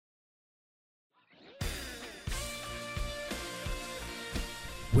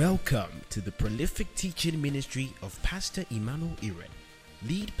Welcome to the prolific teaching ministry of Pastor Emmanuel Iren,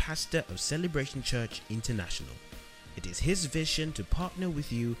 lead pastor of Celebration Church International. It is his vision to partner with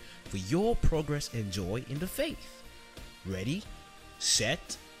you for your progress and joy in the faith. Ready,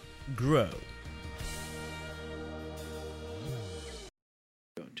 set, grow.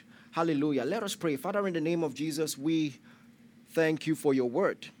 Hallelujah. Let us pray. Father, in the name of Jesus, we thank you for your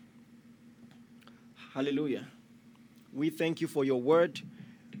word. Hallelujah. We thank you for your word.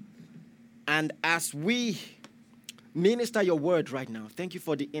 And as we minister your word right now, thank you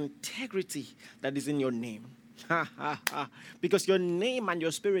for the integrity that is in your name. Because your name and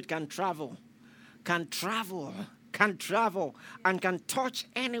your spirit can travel, and can touch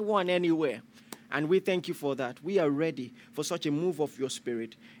anyone, anywhere. And we thank you for that. We are ready for such a move of your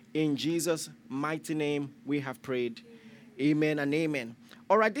spirit. In Jesus' mighty name, we have prayed. Amen and amen.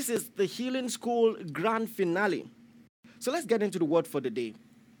 All right, this is the Healing School grand finale. So let's get into the word for the day.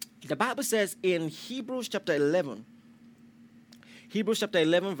 The Bible says in Hebrews chapter 11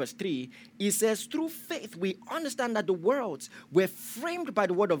 verse 3, it says, through faith we understand that the worlds were framed by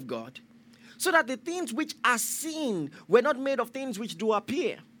the word of God, so that the things which are seen were not made of things which do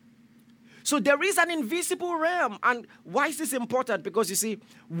appear. So there is an invisible realm. And why is this important? Because you see,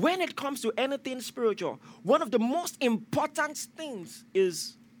 when it comes to anything spiritual, one of the most important things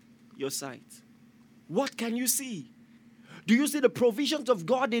is your sight. What can you see? Do you see the provisions of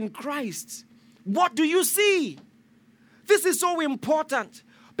God in Christ? What do you see? This is so important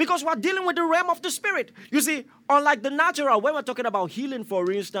because we're dealing with the realm of the spirit. You see, unlike the natural, when we're talking about healing,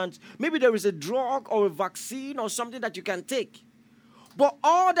 for instance, maybe there is a drug or a vaccine or something that you can take. But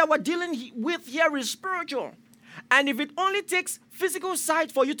all that we're dealing with here is spiritual. And if it only takes physical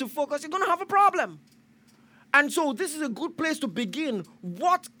sight for you to focus, you're going to have a problem. And so this is a good place to begin.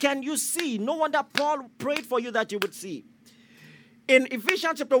 What can you see? No wonder Paul prayed for you that you would see. In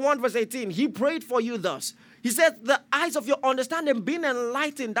Ephesians chapter 1 verse 18, he prayed for you thus. He said, the eyes of your understanding being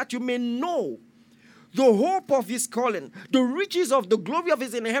enlightened, that you may know the hope of his calling, the riches of the glory of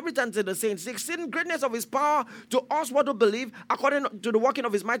his inheritance in the saints, the exceeding greatness of his power to us what to believe, according to the working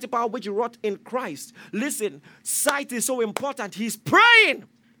of his mighty power which he wrought in Christ. Listen, sight is so important. He's praying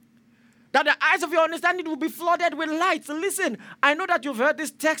that the eyes of your understanding will be flooded with light. So listen, I know that you've heard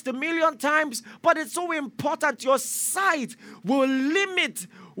this text a million times, but it's so important. Your sight will limit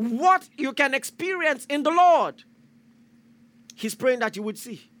what you can experience in the Lord. He's praying that you would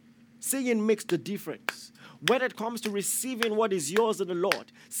see. Seeing makes the difference. When it comes to receiving what is yours in the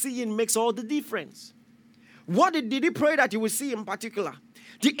Lord, seeing makes all the difference. What did he pray that you would see in particular?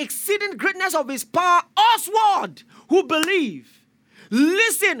 The exceeding greatness of his power, usward, who believe.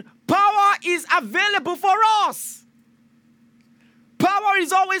 Listen, power is available for us. Power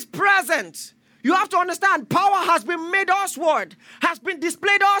is always present. You have to understand, power has been made usward, has been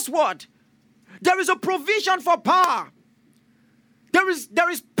displayed usward. There is a provision for power. There is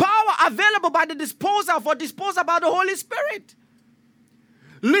power available by the disposal by the Holy Spirit.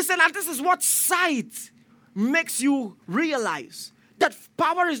 Listen, and this is what sight makes you realize, that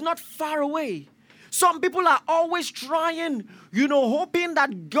power is not far away. Some people are always trying, hoping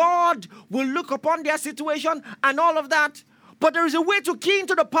that God will look upon their situation and all of that. But there is a way to key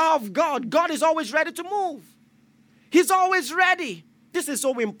into the power of God. God is always ready to move. He's always ready. This is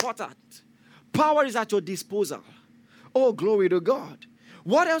so important. Power is at your disposal. Oh, glory to God.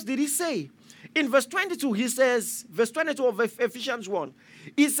 What else did he say? In verse 22, he says, verse 22 of Ephesians 1,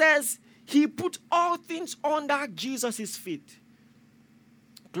 he says, he put all things under Jesus' feet.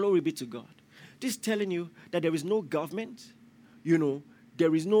 Glory be to God. This is telling you that there is no government,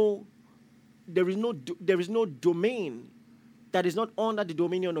 there is no domain that is not under the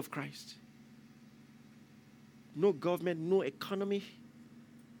dominion of Christ. No government, no economy,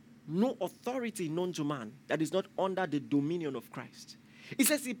 no authority known to man that is not under the dominion of Christ. It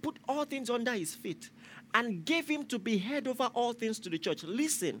says he put all things under his feet and gave him to be head over all things to the church.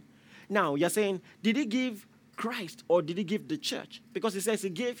 Listen, now you're saying, did he give Christ or did he give the church? Because it says he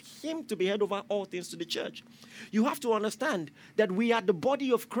gave him to be head over all things to the church. You have to understand that we are the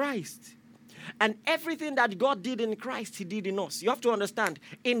body of Christ. And everything that God did in Christ, he did in us. You have to understand,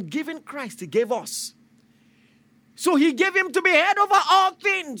 in giving Christ, he gave us. So he gave him to be head over all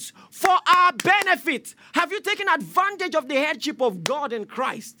things for our benefit. Have you taken advantage of the headship of God in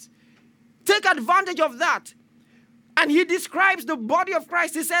Christ? Take advantage of that. And he describes the body of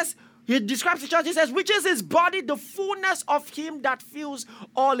Christ. He describes the church. He says, which is his body, the fullness of him that fills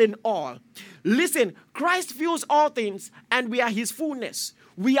all in all. Listen, Christ fills all things and we are his fullness.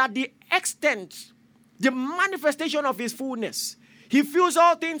 We are the extent, the manifestation of his fullness. He fills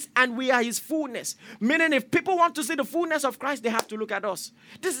all things and we are his fullness. Meaning if people want to see the fullness of Christ, they have to look at us.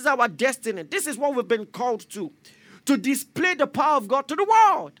 This is our destiny. This is what we've been called to display the power of God to the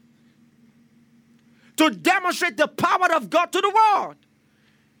world. To demonstrate the power of God to the world.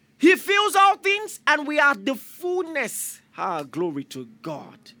 He fills all things and we are the fullness. Glory to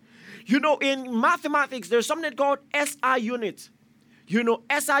God. You know, in mathematics, there's something called SI unit. You know,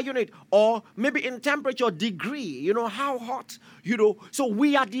 SI unit, or maybe in temperature, degree, you know, how hot, you know. So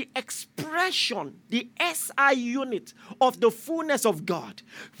we are the expression, the SI unit of the fullness of God.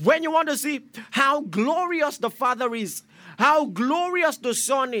 When you want to see how glorious the Father is, how glorious the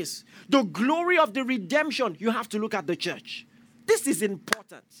Son is, the glory of the redemption, you have to look at the church. This is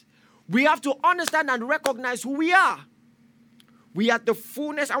important. We have to understand and recognize who we are. We are the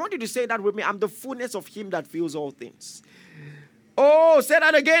fullness. I want you to say that with me. I'm the fullness of him that fills all things. Oh, say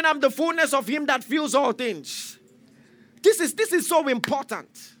that again. I'm the fullness of him that fills all things. This is so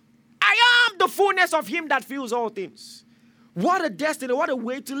important. I am the fullness of him that fills all things. What a destiny. What a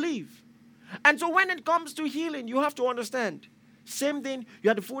way to live. And so when it comes to healing, you have to understand. Same thing.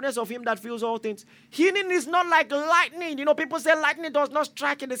 You are the fullness of him that fills all things. Healing is not like lightning. You know, people say lightning does not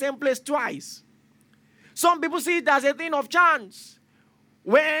strike in the same place twice. Some people see it as a thing of chance.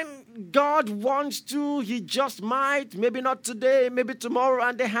 When God wants to, he just might, maybe not today, maybe tomorrow,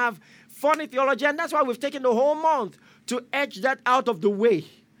 and they have funny theology. And that's why we've taken the whole month to edge that out of the way,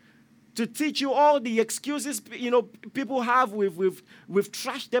 to teach you all the excuses, you know, people have. We've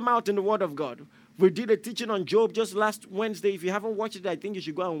trashed them out in the Word of God. We did a teaching on Job just last Wednesday. If you haven't watched it, I think you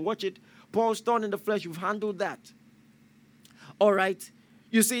should go and watch it. Paul's thorn in the flesh, you've handled that. All right?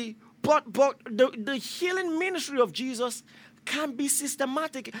 You see, but the healing ministry of Jesus can be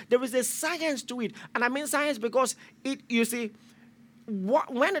systematic. There is a science to it. And I mean science because you see,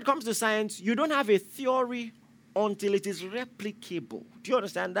 when it comes to science, you don't have a theory until it is replicable. Do you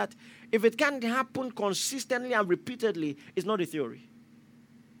understand that? If it can't happen consistently and repeatedly, it's not a theory.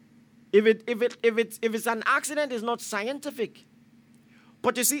 If it's an accident, it's not scientific.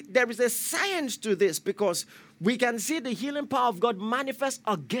 But you see, there is a science to this because we can see the healing power of God manifest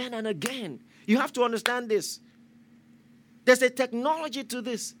again and again. You have to understand this. There's a technology to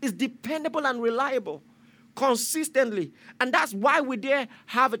this. It's dependable and reliable consistently. And that's why we dare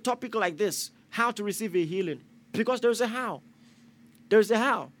have a topic like this, how to receive a healing. Because there's a how. There's a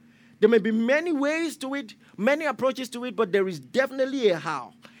how. There may be many ways to it, many approaches to it, but there is definitely a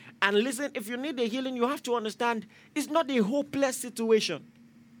how. And listen, if you need a healing, you have to understand it's not a hopeless situation.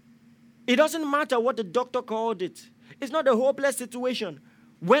 It doesn't matter what the doctor called it. It's not a hopeless situation.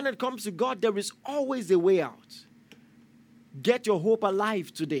 When it comes to God, there is always a way out. Get your hope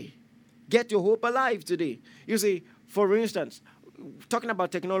alive today. Get your hope alive today. You see, for instance, talking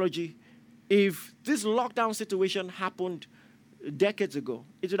about technology, if this lockdown situation happened decades ago,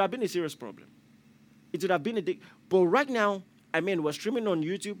 it would have been a serious problem. It would have been but right now, I mean, we're streaming on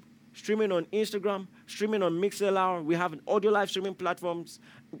YouTube, streaming on Instagram, streaming on Mixlr. We have audio live streaming platforms.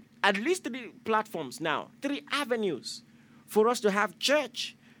 At least 3 platforms now, 3 avenues for us to have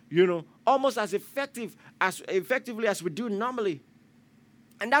church, you know, almost as effectively as we do normally.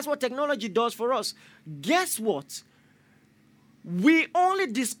 And that's what technology does for us. Guess what? We only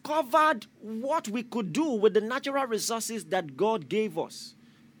discovered what we could do with the natural resources that God gave us.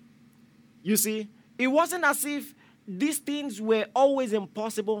 You see, it wasn't as if these things were always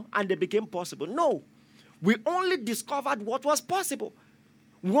impossible and they became possible. No, we only discovered what was possible.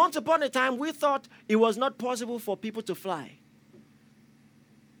 Once upon a time, we thought it was not possible for people to fly.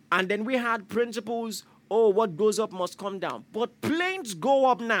 And then we had principles, what goes up must come down. But planes go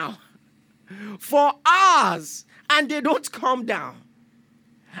up now for hours and they don't come down.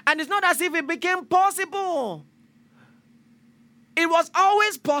 And it's not as if it became possible. It was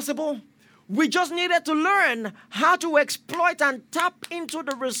always possible. We just needed to learn how to exploit and tap into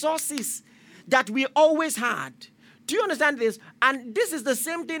the resources that we always had. Do you understand this? And this is the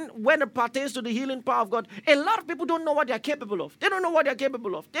same thing when it pertains to the healing power of God. A lot of people don't know what they're capable of. They don't know what they're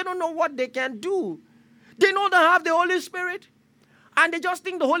capable of. They don't know what they can do. They know they have the Holy Spirit. And they just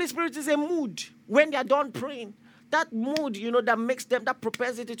think the Holy Spirit is a mood when they're done praying. That mood, that makes them, that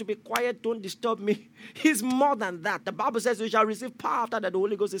propensity to be quiet, don't disturb me, is more than that. The Bible says you shall receive power after that the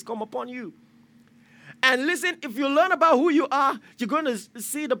Holy Ghost has come upon you. And listen, if you learn about who you are, you're going to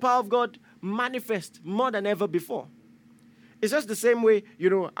see the power of God manifest more than ever before. It's just the same way,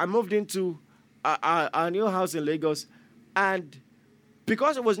 I moved into our new house in Lagos, and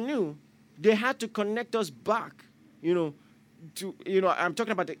because it was new, they had to connect us back, I'm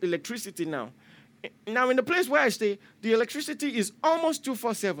talking about the electricity now. Now, in the place where I stay, the electricity is almost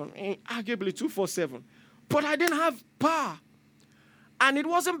 24/7, arguably 24/7. But I didn't have power. And it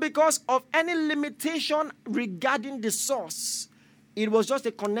wasn't because of any limitation regarding the source. It was just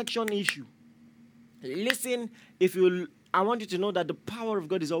a connection issue. Listen, I want you to know that the power of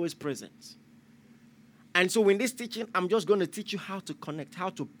God is always present. And so in this teaching, I'm just going to teach you how to connect, how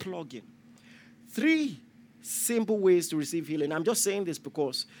to plug in. 3 simple ways to receive healing. I'm just saying this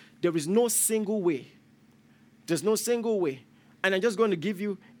because there is no single way. There's no single way. And I'm just going to give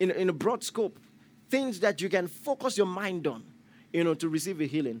you, in a broad scope, things that you can focus your mind on, to receive a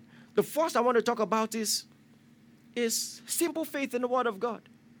healing. The first I want to talk about is simple faith in the Word of God.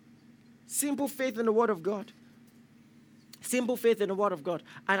 Simple faith in the Word of God. Simple faith in the Word of God.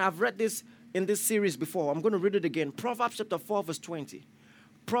 And I've read this in this series before. I'm going to read it again. Proverbs chapter 4, verse 20.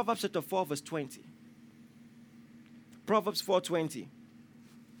 Proverbs chapter 4, verse 20. Proverbs 4:20.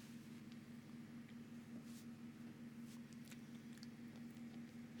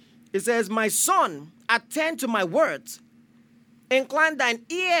 It says, "My son, attend to my words. Incline thine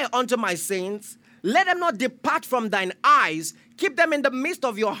ear unto my sayings. Let them not depart from thine eyes. Keep them in the midst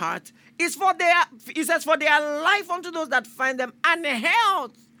of your heart. It says, for they are life unto those that find them, and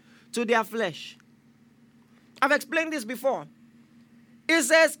health to their flesh." I've explained this before. It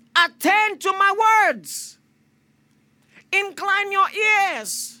says, attend to my words. Incline your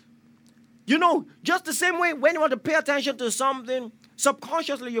ears. Just the same way when you want to pay attention to something,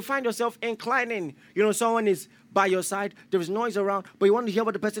 subconsciously you find yourself inclining. Someone is by your side, there is noise around, but you want to hear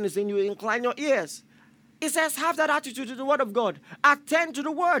what the person is saying, you incline your ears. It says, have that attitude to the Word of God. Attend to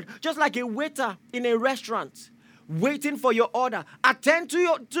the Word. Just like a waiter in a restaurant waiting for your order. Attend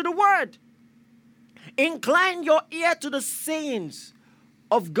to the Word. Incline your ear to the sayings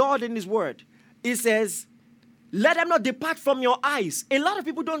of God in His Word. It says, let them not depart from your eyes. A lot of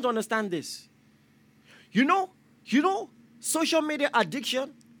people don't understand this. Social media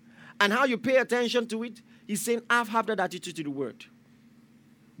addiction and how you pay attention to it is saying, I've had that attitude to the Word.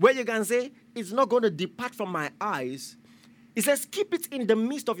 Where you can say, it's not going to depart from my eyes. It says, keep it in the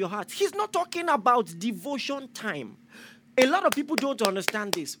midst of your heart. He's not talking about devotion time. A lot of people don't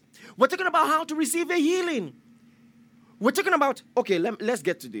understand this. We're talking about how to receive a healing. We're talking about, okay, let's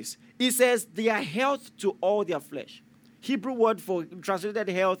get to this. It says, they are health to all their flesh. Hebrew word for translated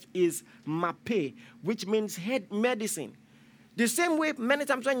health is mape, which means head medicine. The same way, many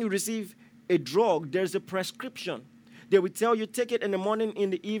times when you receive a drug, there's a prescription. They will tell you, take it in the morning, in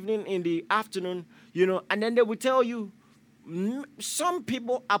the evening, in the afternoon, and then they will tell you, some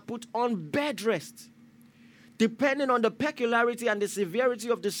people are put on bed rest, depending on the peculiarity and the severity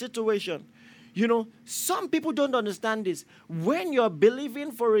of the situation. Some people don't understand this. When you're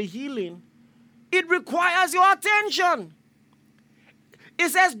believing for a healing, it requires your attention. It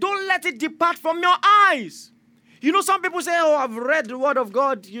says, don't let it depart from your eyes. Some people say, oh, I've read the Word of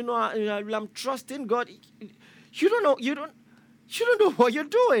God. I'm trusting God. You don't know what you're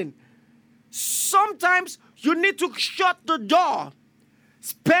doing. Sometimes you need to shut the door.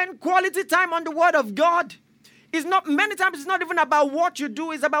 Spend quality time on the Word of God. Many times it's not even about what you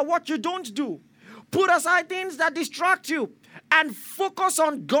do, it's about what you don't do. Put aside things that distract you and focus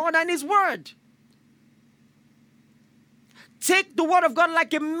on God and His Word. Take the Word of God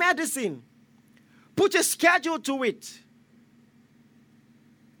like a medicine. Put a schedule to it.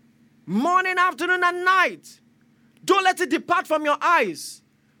 Morning, afternoon, and night. Don't let it depart from your eyes.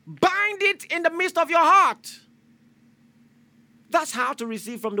 Bind it in the midst of your heart. That's how to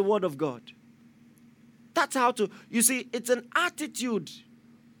receive from the Word of God. That's how to, it's an attitude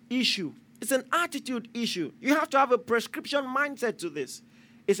issue. It's an attitude issue. You have to have a prescription mindset to this.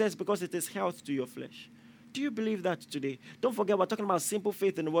 It says, because it is health to your flesh. Do you believe that today? Don't forget, we're talking about simple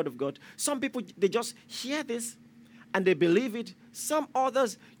faith in the Word of God. Some people, they just hear this and they believe it. Some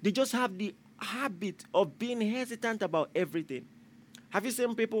others, they just have the habit of being hesitant about everything. Have you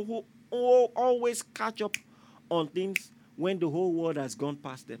seen people who always catch up on things when the whole world has gone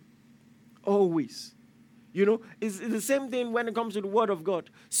past them? Always. It's the same thing when it comes to the Word of God.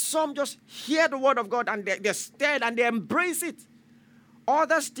 Some just hear the Word of God and they're scared and they embrace it.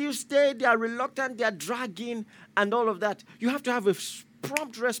 Others still stay, they are reluctant, they are dragging and all of that. You have to have a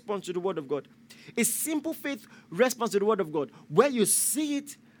prompt response to the Word of God. A simple faith response to the Word of God. Where you see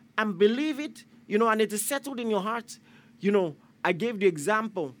it and believe it, and it is settled in your heart. I gave the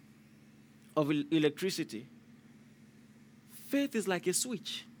example of electricity. Faith is like a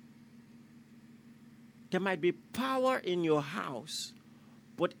switch. There might be power in your house,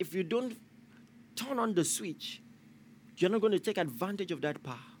 but if you don't turn on the switch, you're not going to take advantage of that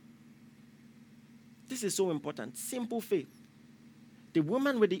power. This is so important. Simple faith. The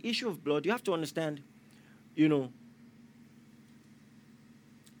woman with the issue of blood, you have to understand, a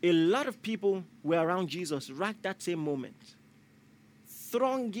lot of people were around Jesus right that same moment.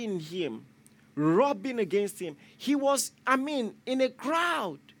 thronging him, rubbing against him. He was, in a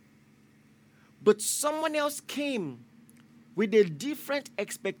crowd. But someone else came with a different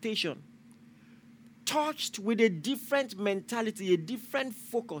expectation, touched with a different mentality, a different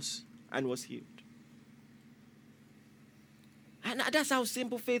focus, and was healed. And that's how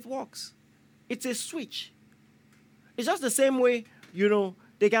simple faith works. It's a switch. It's just the same way,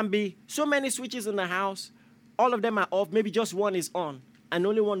 there can be so many switches in the house. All of them are off. Maybe just one is on, and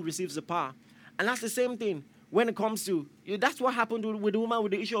only one receives the power. And that's the same thing when it comes to, that's what happened with the woman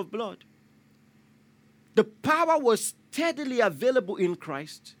with the issue of blood. The power was steadily available in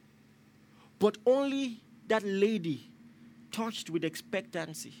Christ, but only that lady touched with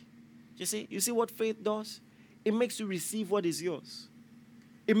expectancy. You see what faith does? It makes you receive what is yours.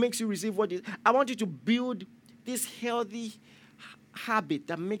 It makes you receive what is. I want you to build this healthy habit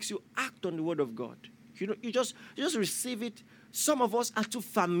that makes you act on the word of God. You just receive it. Some of us are too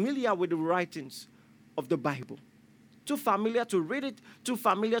familiar with the writings of the Bible. Too familiar to read it, too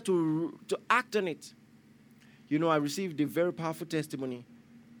familiar to act on it. I received a very powerful testimony,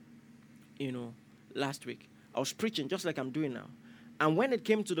 last week. I was preaching just like I'm doing now. And when it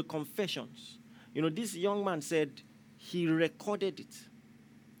came to the confessions, this young man said he recorded it.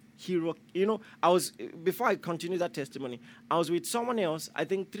 Before I continue that testimony, I was with someone else, I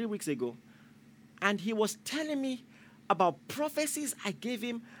think 3 weeks ago, and he was telling me about prophecies I gave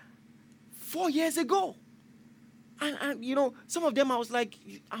him 4 years ago. And some of them I was like,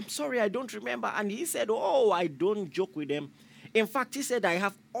 I'm sorry, I don't remember. And he said, oh, I don't joke with them. In fact, he said, I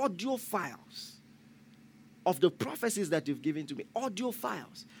have audio files of the prophecies that you've given to me. Audio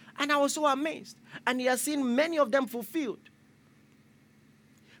files. And I was so amazed. And he has seen many of them fulfilled.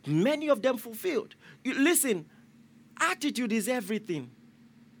 Many of them fulfilled. Listen, attitude is everything.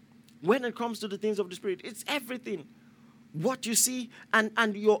 When it comes to the things of the Spirit, it's everything. What you see and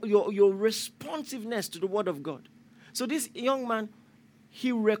your responsiveness to the Word of God. So this young man,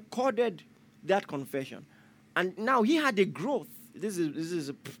 he recorded that confession. And now he had a growth. This is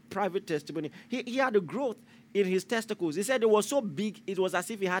a private testimony. He had a growth in his testicles. He said it was so big, it was as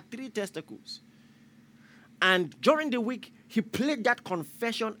if he had 3 testicles. And during the week, he played that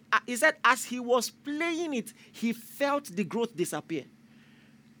confession. He said as he was playing it, he felt the growth disappear.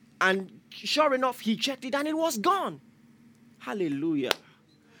 And sure enough, he checked it and it was gone. Hallelujah.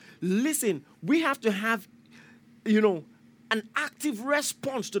 Listen, we have to have, an active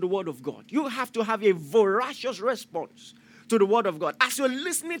response to the Word of God. You have to have a voracious response to the Word of God. As you're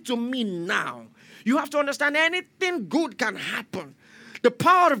listening to me now, you have to understand anything good can happen. The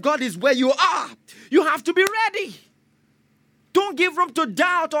power of God is where you are. You have to be ready. Don't give room to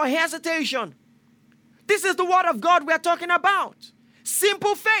doubt or hesitation. This is the Word of God we're talking about.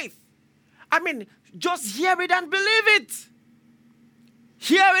 Simple faith. Just hear it and believe it.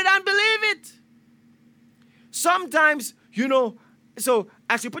 Hear it and believe it. Sometimes, so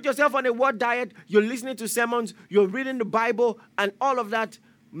as you put yourself on a word diet, you're listening to sermons, you're reading the Bible, and all of that,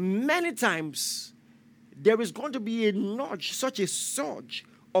 many times, there is going to be a nudge, such a surge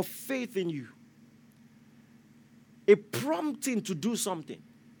of faith in you. A prompting to do something.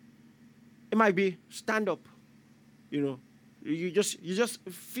 It might be stand up. You just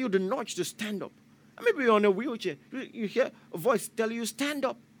feel the nudge to stand up. Maybe you're on a wheelchair. You hear a voice tell you stand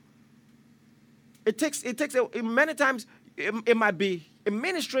up. It takes many times it might be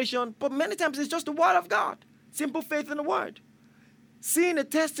administration, but many times it's just the Word of God. Simple faith in the Word. Seeing a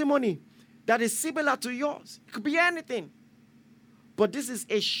testimony that is similar to yours. It could be anything. But this is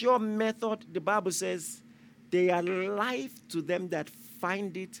a sure method. The Bible says they are life to them that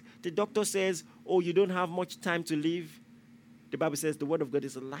find it. The doctor says, oh, you don't have much time to live. The Bible says the Word of God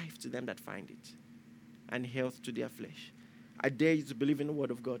is a life to them that find it, and health to their flesh. I dare you to believe in the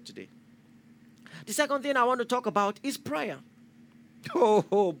Word of God today. The second thing I want to talk about is prayer.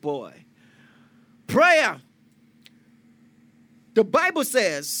 Oh boy. Prayer. The Bible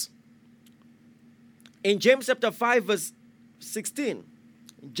says in James chapter 5 verse 16.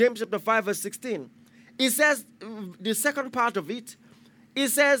 James chapter 5 verse 16. It says, the second part of it, it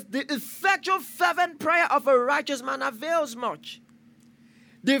says, the effectual fervent prayer of a righteous man avails much.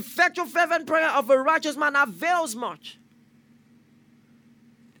 The effectual fervent prayer of a righteous man avails much.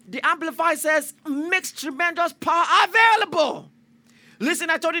 The Amplified says, makes tremendous power available. Listen,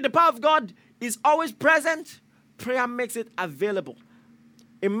 I told you the power of God is always present. Prayer makes it available.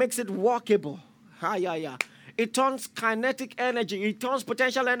 It makes it walkable. It turns kinetic energy. It turns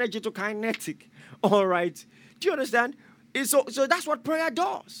potential energy to kinetic. All right. Do you understand? So that's what prayer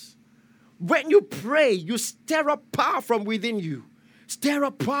does. When you pray, you stir up power from within you. Stir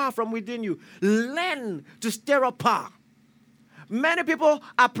up power from within you. Learn to stir up power. Many people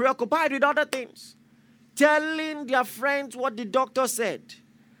are preoccupied with other things, telling their friends what the doctor said,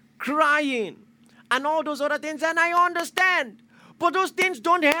 crying, and all those other things. And I understand, but those things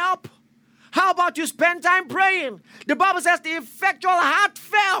don't help. How about you spend time praying? The Bible says the effectual,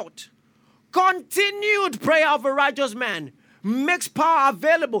 heartfelt, continued prayer of a righteous man makes power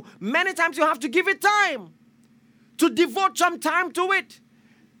available. Many times you have to give it time, to devote some time to it.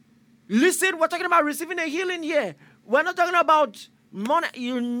 Listen, we're talking about receiving a healing here. We're not talking about money.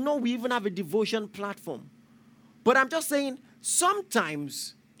 You know, we even have a devotion platform. But I'm just saying,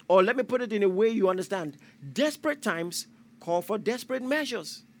 sometimes, or let me put it in a way you understand, desperate times call for desperate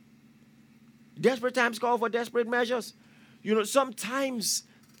measures. Desperate times call for desperate measures. You know, sometimes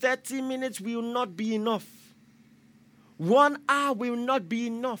 30 minutes will not be enough. 1 hour will not be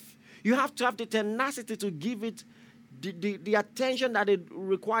enough. You have to have the tenacity to give it the attention that it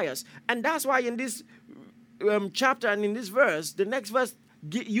requires. And that's why in this chapter and in this verse, the next verse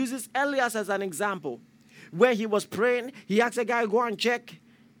uses Elias as an example. Where he was praying, he asked a guy, go and check.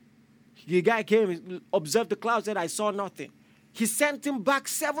 The guy came, observed the cloud, said, I saw nothing. He sent him back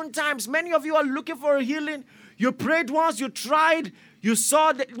 7 times. Many of you are looking for a healing. You prayed once, you tried, you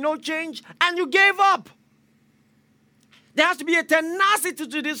saw no change, and you gave up. There has to be a tenacity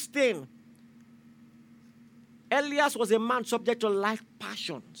to this thing. Elias was a man subject to like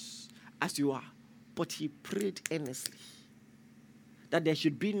passions, as you are. But he prayed earnestly that there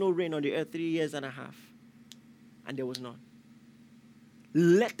should be no rain on the earth 3 years and a half. And there was none.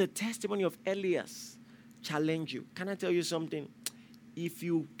 Let the testimony of Elias challenge you. Can I tell you something? If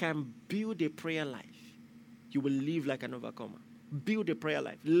you can build a prayer life, you will live like an overcomer. Build a prayer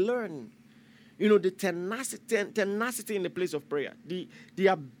life. Learn. You know, the tenacity in the place of prayer. The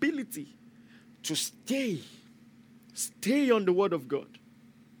ability to stay on the word of God.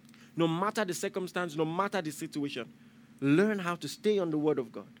 No matter the circumstance, no matter the situation. Learn how to stay on the word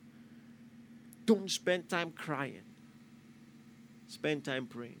of God. Don't spend time crying. Spend time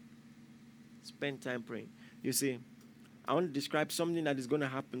praying. Spend time praying. You see, I want to describe something that is going to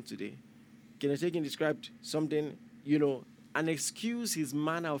happen today. Kenneth Hagin described something, you know, and excuse his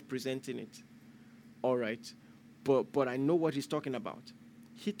manner of presenting it. All right. But I know what he's talking about.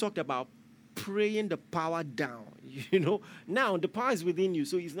 He talked about praying the power down. You know, now the power is within you,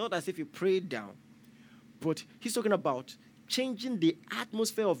 so it's not as if you prayed down. But he's talking about changing the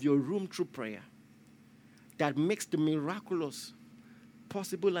atmosphere of your room through prayer that makes the miraculous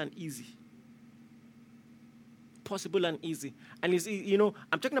possible and easy. Possible and easy. And you know,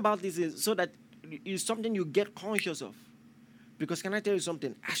 I'm talking about this so that it's something you get conscious of. Because can I tell you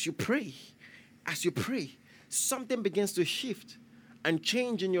something? As you pray, something begins to shift and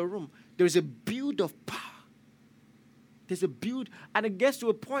change in your room. There's a build of power. There's a build, and it gets to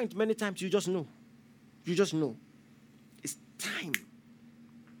a point many times you just know. You just know. It's time.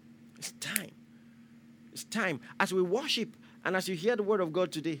 It's time. It's time. As we worship and as you hear the word of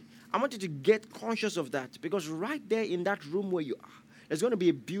God today, I want you to get conscious of that, because right there in that room where you are, there's going to be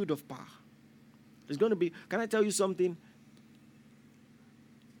a build of power. There's going to be, can I tell you something?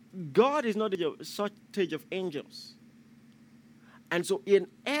 God is not a shortage of angels. And so in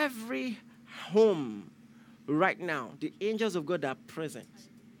every home right now, the angels of God are present.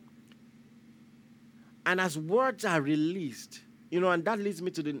 And as words are released, you know, and that leads me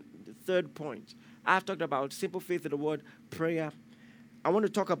to the third point. I've talked about simple faith in the word, prayer. I want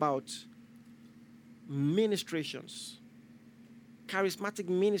to talk about ministrations, charismatic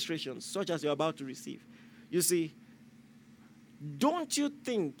ministrations, such as you're about to receive. You see, don't you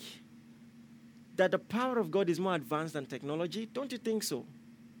think that the power of God is more advanced than technology? Don't you think so?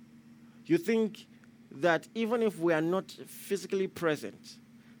 You think that even if we are not physically present,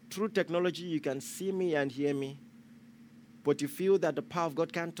 through technology you can see me and hear me, but you feel that the power of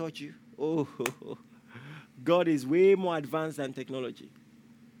God can't touch you? Oh, God is way more advanced than technology.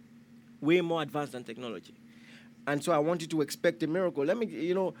 Way more advanced than technology. And so I want you to expect a miracle.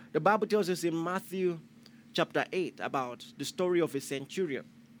 The Bible tells us in Matthew chapter 8 about the story of a centurion,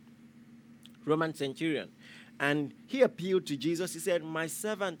 Roman centurion. And he appealed to Jesus. He said, my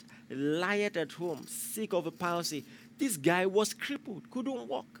servant lieth at home, sick of a palsy. This guy was crippled, couldn't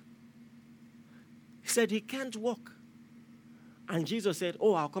walk. He said, he can't walk. And Jesus said,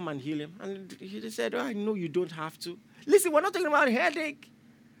 oh, I'll come and heal him. And he said, oh, I know you don't have to. Listen, we're not talking about headache.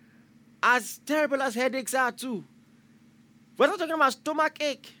 As terrible as headaches are too. We're not talking about stomach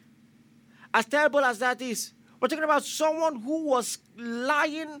ache. As terrible as that is. We're talking about someone who was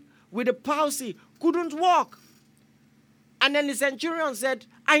lying with a palsy, couldn't walk. And then the centurion said,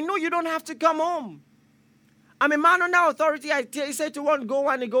 I know you don't have to come home. I'm a man under authority. He said to one, go,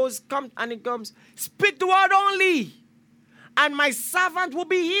 and he goes, come, and he comes. Speak the word only. and my servant will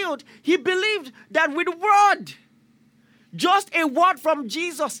be healed. He believed that with word, just a word from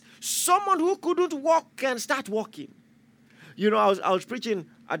Jesus, someone who couldn't walk can start walking. You know, I was preaching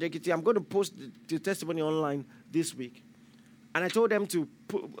at Ekiti. I'm going to post the testimony online this week. And I told them to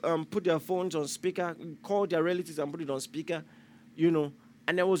put their phones on speaker, call their relatives and put it on speaker, you know.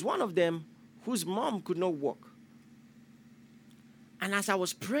 And there was one of them whose mom could not walk. And as I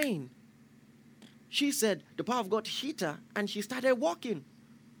was praying, she said the power of God hit her and she started walking,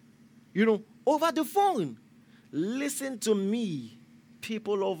 you know, over the phone. Listen to me,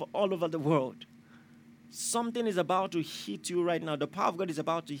 people all over the world. Something is about to hit you right now. The power of God is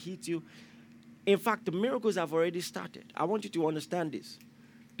about to hit you. In fact, the miracles have already started. I want you to understand this.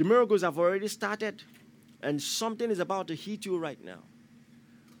 The miracles have already started, and something is about to hit you right now.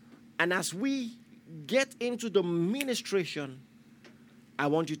 And as we get into the ministration, I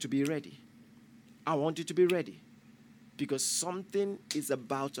want you to be ready. I want you to be ready. Because something is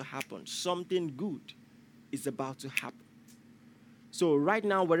about to happen. Something good is about to happen. So right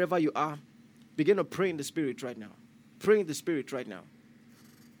now, wherever you are, begin to pray in the Spirit right now. Pray in the Spirit right now.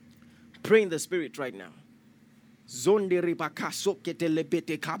 Pray in the Spirit right now. Zonde ribakaso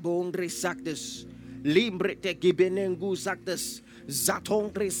ketelebete kabondre sakdes. Limbre te gibenengu sakdes.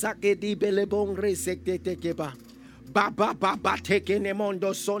 Zatongre sakedi belebongre sekte tekeba. Baba baba teke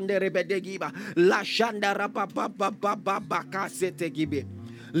nemondo sonde rebedegiba. La shanda rababa baba baba sete gibe.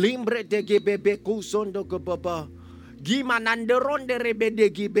 Limbre te gibe beku sondo kubaba. Gimananderonde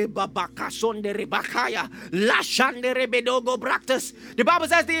rebedegibe babaka sonde rebakaya. La shande rebedogo practice. The Bible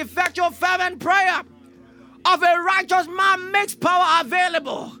says the effectual fervent prayer of a righteous man makes power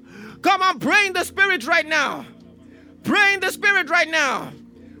available. Come on, pray in the Spirit right now. Pray in the Spirit right now.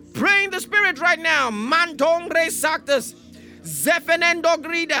 Pray in the Spirit right now. Mantongre saktas. Zefenendo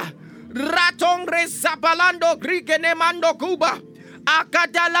grida. Ratongre zapalando grikenemando kuba.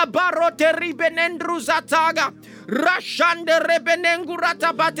 Akadala baro teribenendru zataga. Rashande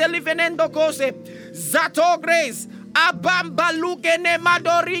rebenengurata bateli venendo kose. Zatogres. Abamba lugene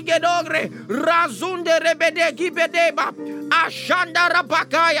madorige dogre. Razunde rebede gibedeba. Ashanda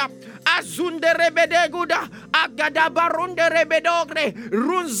rabakaya. Azunde rebede guda. Agadabarunde rebedogre.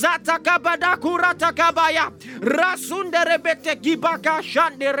 Runzata kabada kurata kabaya. Rasunde rebete gibaka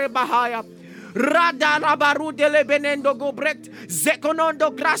shande rebahaya. Rada rabaru de lebenendo gobrekt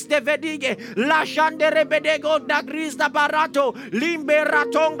zekonondo graste vedige la shande rebedego da gris da barato limbe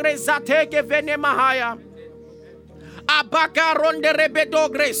ratongre zateke vene mahaya abaka ronde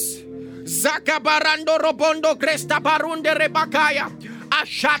rebedogres zakabarando robondo gresta barunde rebakaya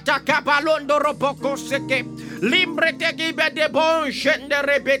ashata kabalondo roboko seke limbre tegibe de bon shende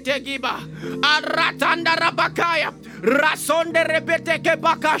rebetegiba aratanda rabakaya Rasonde rebete ke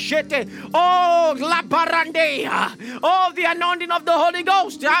bakashete. Oh, la parandea. Oh, the anointing of the Holy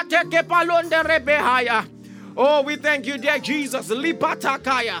Ghost. Ate ke palonde rebehaya. Oh, we thank you, dear Jesus.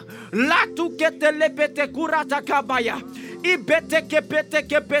 Lipatakaya. Latu kete lepete kurata kabaya. Ibete kepete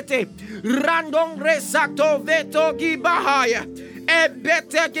kepete. Randong resakto veto gibahaya.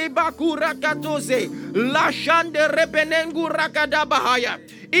 Ebete gibakura katoze. Lashande rebenengu rakadabahaya.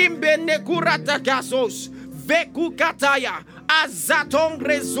 Imbene kurata kasos. Veku kataya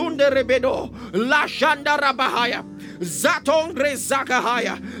azatongre zunde rebedo la shanda rabahaya zatongre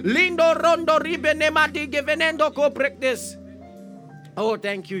zakahaya lindo rondo ribenemati gevenendo ko practice. Oh,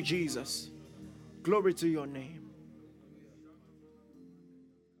 thank you, Jesus. Glory to your name.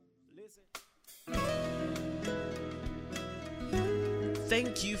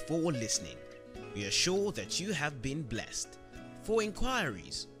 Thank you for listening. We are sure that you have been blessed. For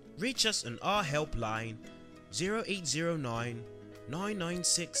inquiries, reach us on our helpline 0809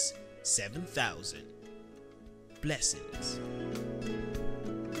 996 7000. Blessings.